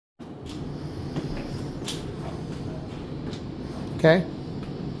Okay.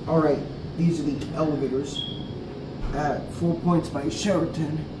 Alright, these are the elevators at 4 Points by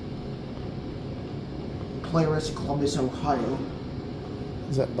Sheraton, Polaris, Columbus, Ohio.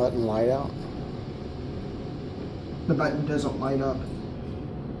 Is that button light out? The button doesn't light up.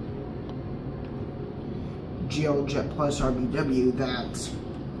 GL Jet Plus RBW, that's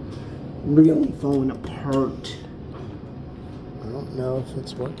really falling apart. I don't know if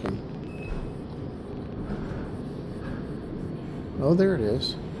it's working. Oh, there it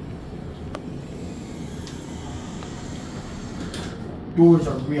is. Doors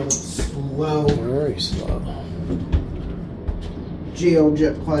are really slow. Very slow. GL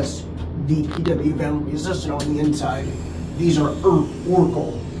Jet Plus VPW valve resistant on the inside. These are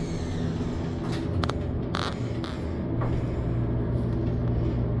Oracle.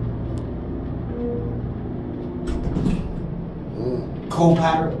 Coal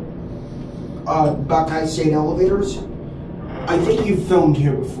pattern. Buckeye State elevators. I think you've filmed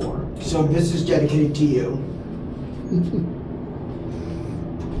here before, so this is dedicated to you.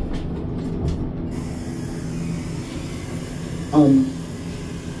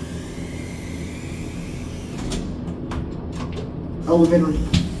 Elevator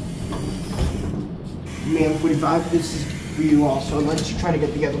Man 45, this is for you also. Let's try to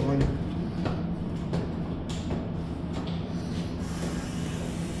get together one.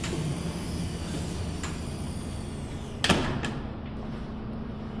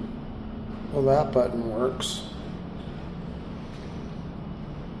 Well, that button works.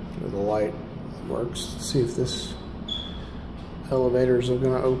 The light works. Let's see if this elevators are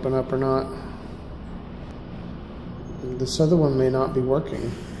going to open up or not. This other one may not be working.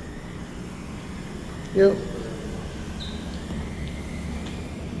 Yep.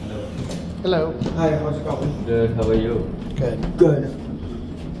 Hello. Hello. Hi, how's it going? Good, how are you? Good. Good.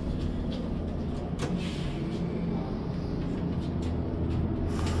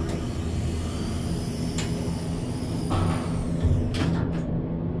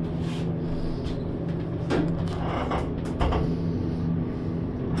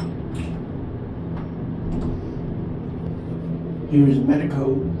 Here's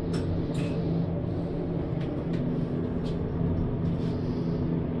Medico.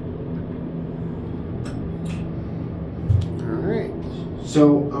 Alright.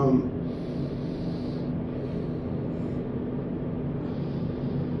 So,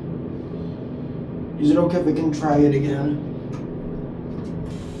 is it okay if we can try it again?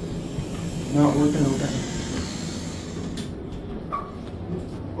 Not working okay.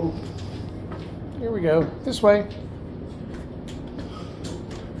 Here we go. This way.